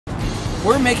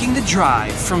we're making the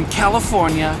drive from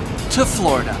California to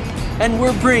Florida, and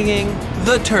we're bringing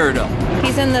the turtle.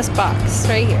 He's in this box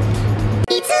right here.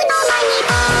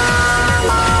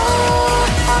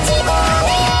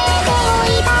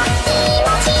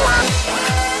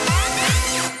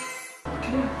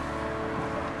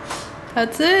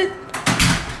 That's it?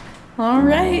 All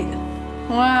right.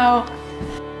 Wow.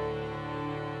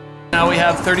 Now we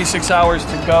have 36 hours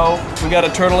to go. We got a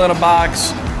turtle in a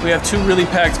box. We have 2 really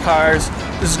packed cars.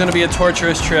 This is gonna be a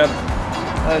torturous trip.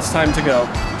 It's time to go.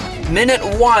 Minute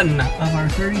 1 of our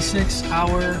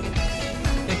 36-hour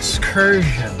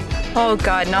excursion. Oh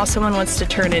God, now someone wants to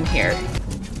turn in here.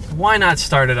 Why not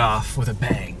start it off with a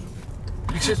bang?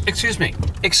 Excuse me.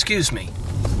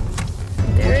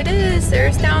 There it is,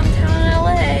 there's downtown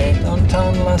LA.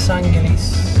 Downtown Los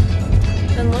Angeles.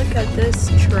 And look at this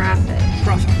traffic.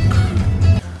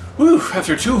 Woo,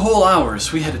 after 2 whole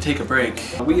hours, we had to take a break.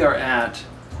 We are at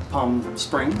Palm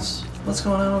Springs. What's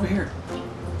going on over here?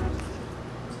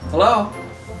 Hello?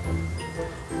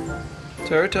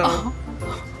 Turtle. Oh.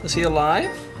 Is he alive?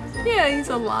 Yeah, he's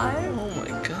alive. Oh my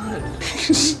God.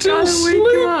 He's still Gotta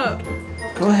wake him up.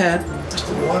 Go ahead. Is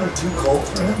the water too cold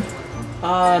for him?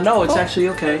 No, it's actually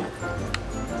okay.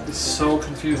 He's so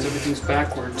confused, everything's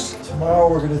backwards. Tomorrow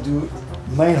we're gonna do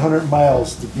 900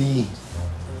 miles to be.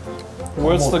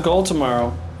 What's the goal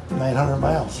tomorrow? 900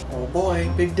 miles. Oh boy,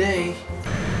 big day.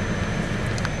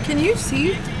 Can you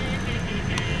see?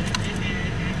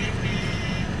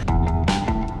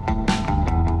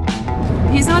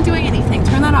 He's not doing anything.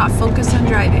 Turn that off. Focus on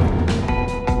driving.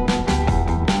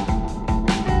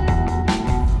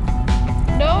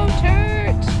 No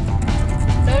turt.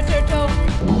 No turtle.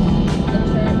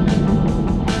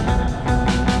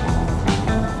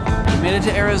 We made it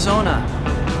to Arizona.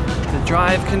 The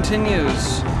drive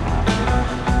continues.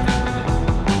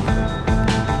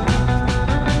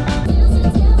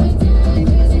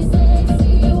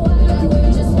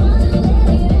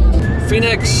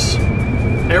 Phoenix,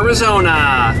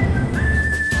 Arizona.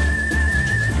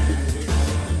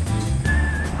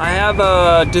 I have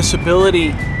a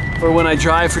disability where when I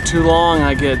drive for too long,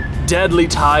 I get deadly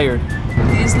tired.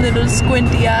 These little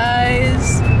squinty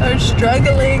eyes are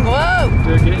struggling. Whoa!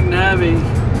 They're getting heavy.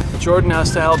 Jordan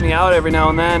has to help me out every now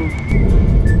and then.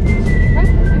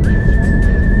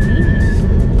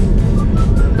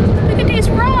 Look at these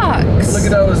rocks. Look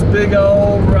at those big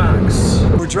old rocks.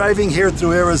 We're driving here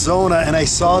through Arizona and I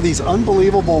saw these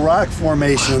unbelievable rock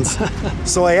formations.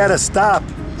 So I had to stop.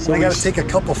 So I got to take a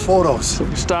couple photos. So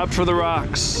we stopped for the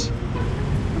rocks.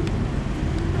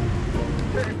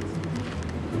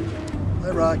 Hi,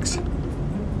 rocks.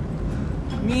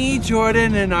 Me,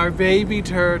 Jordan, and our baby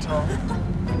turtle.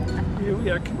 Here we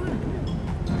are, come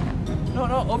on.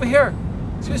 No, over here.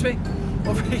 Excuse me,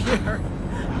 over here.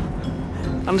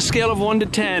 On a scale of 1 to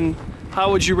 10,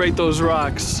 how would you rate those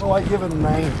rocks? Oh, I give it a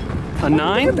 9. A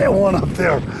 9? Look at that one up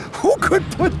there. Who could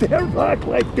put that rock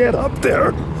like that up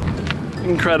there?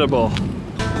 Incredible.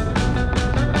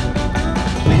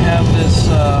 We have this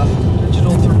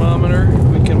digital thermometer.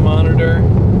 We can monitor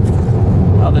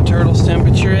how the turtle's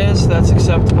temperature is. That's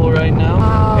acceptable right now.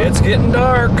 Wow. It's getting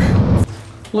dark.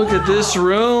 Look at this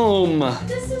room.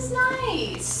 This is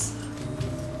nice.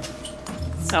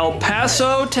 El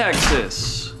Paso,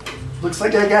 Texas. Looks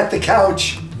like I got the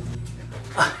couch.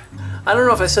 I don't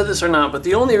know if I said this or not, but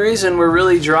the only reason we're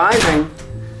really driving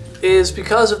is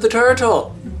because of the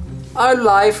turtle. Our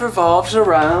life revolves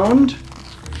around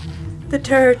The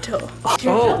turtle.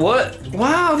 Oh, what?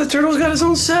 Wow, the turtle's got his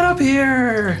own setup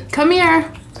here. Come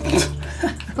here.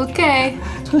 Okay.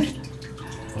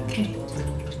 Okay.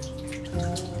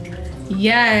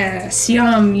 Yes.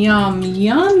 Yum, yum,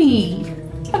 yummy.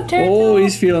 Oh,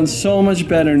 he's feeling so much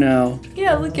better now.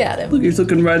 Yeah, look at him. Look, he's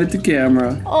looking right at the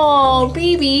camera. Oh,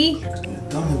 baby.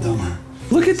 Dumb and dumber.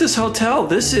 Look at this hotel.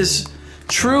 This is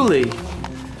truly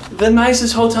the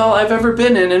nicest hotel I've ever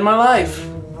been in my life.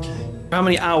 How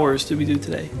many hours did we do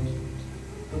today?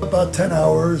 About 10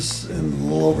 hours and a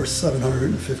little over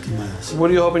 750 miles. What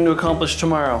are you hoping to accomplish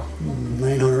tomorrow?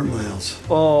 900 miles.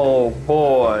 Oh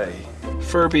boy.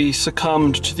 Furby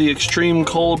succumbed to the extreme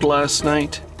cold last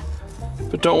night.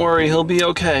 But don't worry, he'll be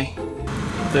okay.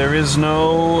 There is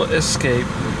no escape.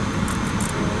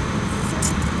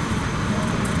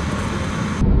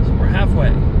 So we're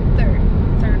halfway.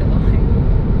 Third of the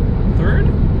line. Third?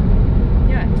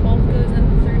 Yeah, 12 goes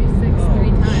into 36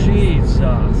 3 times.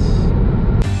 Jesus.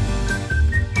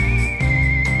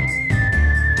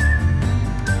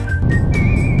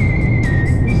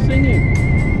 Singing.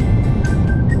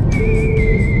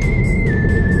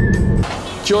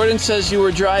 Jordan says you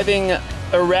were driving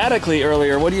erratically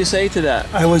earlier. What do you say to that?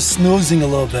 I was snoozing a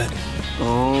little bit.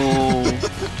 Oh.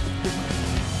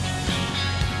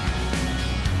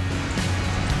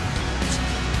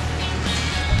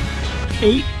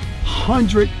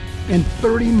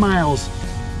 830 miles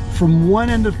from one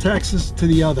end of Texas to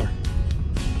the other.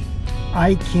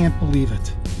 I can't believe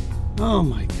it. Oh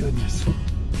my goodness.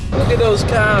 Look at those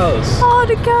cows. Oh,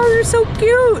 the cows are so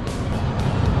cute.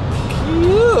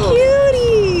 Cute.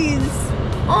 Cuties.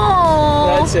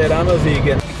 Oh. That's it, I'm a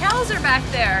vegan. The cows are back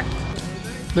there.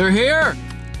 They're here.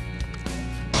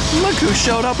 Look who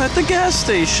showed up at the gas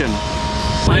station.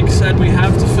 Mike said we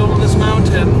have to film this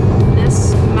mountain.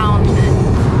 This mountain.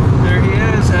 There he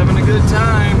is, having a good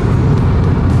time.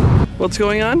 What's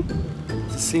going on?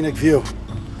 It's a scenic view.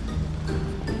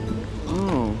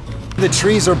 Oh. The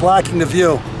trees are blocking the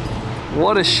view.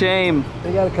 What a shame.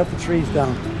 They gotta cut the trees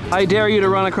down. I dare you to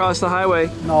run across the highway.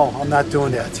 No, I'm not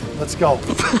doing that. Let's go.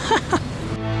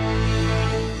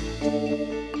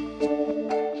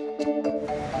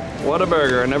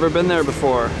 Whataburger, never been there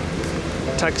before.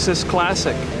 Texas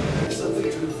classic.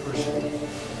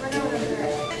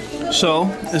 So,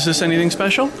 is this anything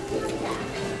special?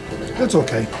 It's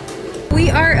okay. We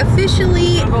are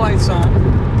officially, Turn the lights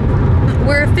on.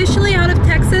 we're officially out of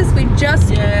Texas. We just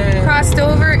Yay. crossed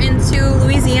over into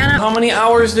Louisiana. How many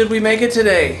hours did we make it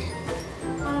today?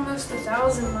 Almost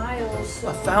 1,000 miles.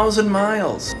 1,000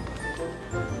 miles.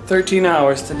 13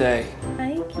 hours today.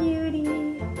 Hi, cutie.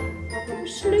 You're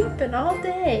sleeping all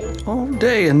day. All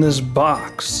day in this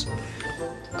box.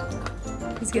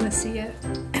 He's gonna see it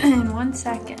in 1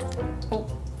 second. Oh.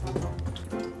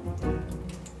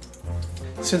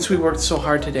 Since we worked so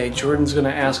hard today, Jordan's gonna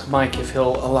ask Mike if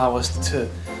he'll allow us to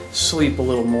sleep a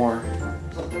little more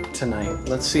tonight.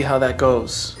 Let's see how that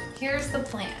goes. Here's the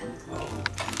plan.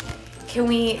 Can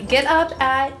we get up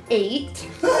at 8,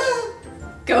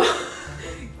 go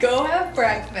have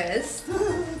breakfast,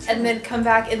 and then come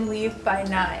back and leave by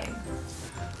 9?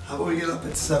 How about we get up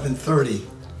at 7:30?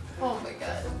 Oh my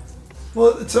god.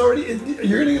 Well, it's already,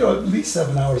 you're gonna get at least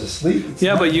 7 hours of sleep.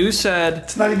 Yeah, but you said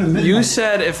It's not even midnight. you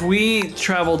said if we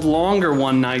traveled longer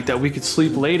one night that we could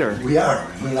sleep later. We are.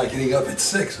 We're not getting up at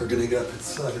 6. We're getting up at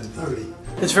 7:30.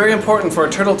 It's very important for a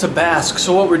turtle to bask,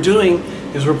 so what we're doing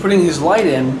is we're putting his light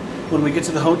in when we get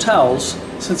to the hotels,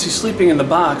 since he's sleeping in the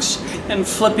box, and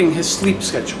flipping his sleep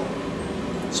schedule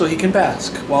so he can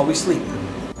bask while we sleep.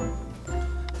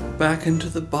 Back into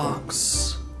the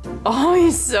box. Oh,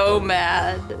 he's so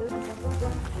mad.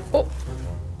 Oh.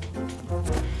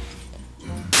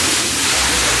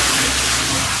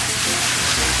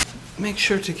 Make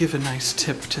sure to give a nice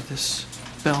tip to this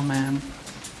bellman.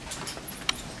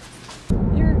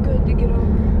 You're good to get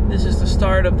over. This is the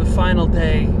start of the final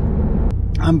day.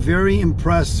 I'm very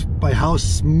impressed by how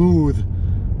smooth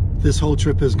this whole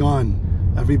trip has gone.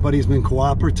 Everybody's been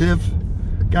cooperative.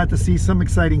 Got to see some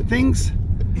exciting things.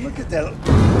 Look at that.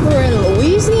 We're in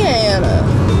Louisiana.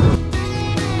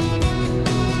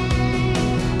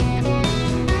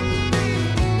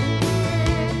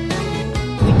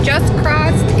 We just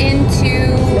crossed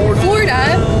into Florida.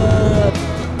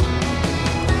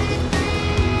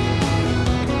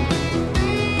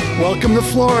 Welcome to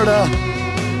Florida.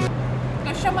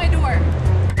 Go shut my door.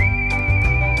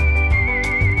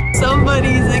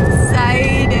 Somebody's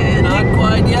excited. Not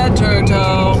quite yet,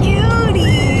 Turtle.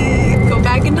 Cutie. Go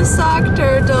back into sock,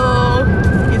 turtle.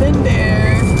 Get in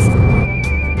there.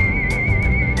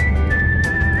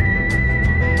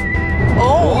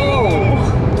 Oh.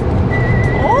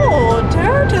 Oh,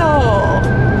 turtle.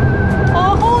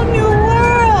 A whole new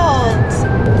world.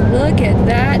 Look at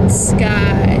that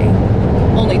sky.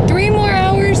 Only 3 more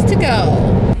hours to go.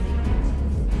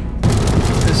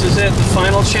 This is it, the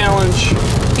final challenge.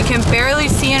 You can barely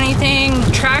see anything.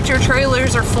 Tractor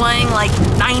trailers are flying like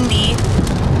 90.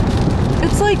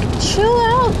 It's like, chill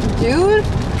out, dude.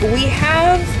 We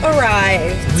have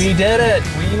arrived. We did it.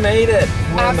 We made it.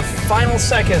 We're in the final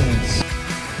seconds.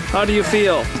 How do you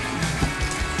feel?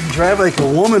 You drive like a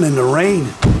woman in the rain.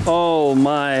 Oh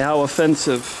my, how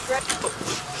offensive.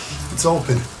 It's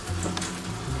open.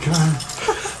 Come on.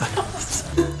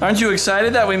 Aren't you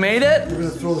excited that we made it? We're gonna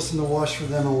throw this in the wash for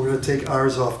them and we're gonna take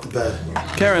ours off the bed.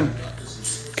 Karen.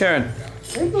 Karen.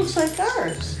 It looks like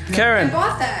ours. Karen.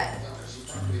 Bought that.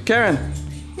 Karen.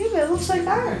 Yeah, but it looks like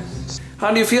ours.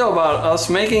 How do you feel about us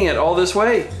making it all this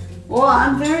way? Well,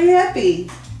 I'm very happy.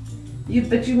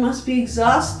 But you must be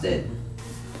exhausted.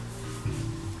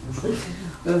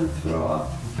 Gonna throw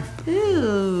up.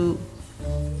 Ew.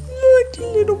 Look,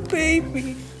 little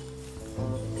baby.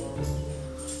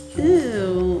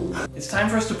 Ew. It's time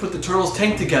for us to put the turtle's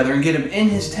tank together and get him in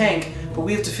his tank, but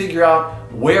we have to figure out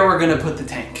where we're gonna put the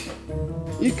tank.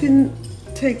 You can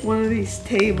take one of these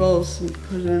tables and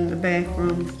put it in the back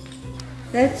room.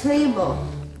 That table.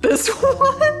 This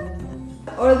one?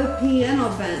 Or the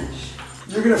piano bench.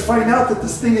 You're gonna find out that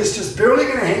this thing is just barely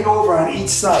gonna hang over on each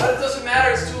side. That doesn't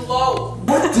matter, it's too low.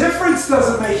 What difference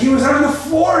does it make? He was on the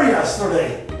floor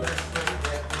yesterday.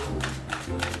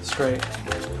 Straight.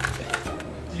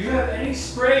 Do you have any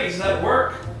sprays that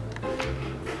work?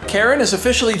 Karen is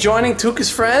officially joining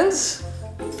Touka's friends?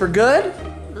 For good?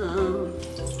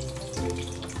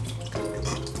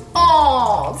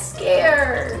 Oh,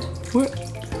 scared.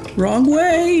 What? Wrong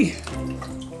way.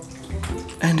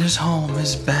 And his home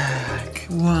is back.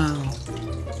 Wow.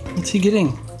 What's he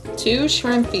getting? 2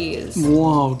 shrimpies.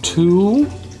 Whoa, 2?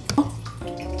 Oh.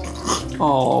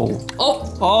 Oh.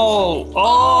 Oh.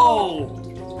 Oh.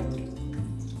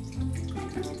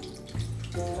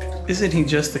 Isn't he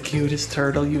just the cutest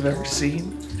turtle you've ever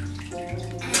seen?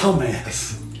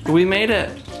 Dumbass. We made it.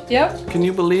 Yep, Can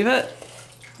you believe it?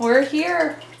 we're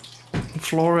here. In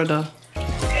Florida.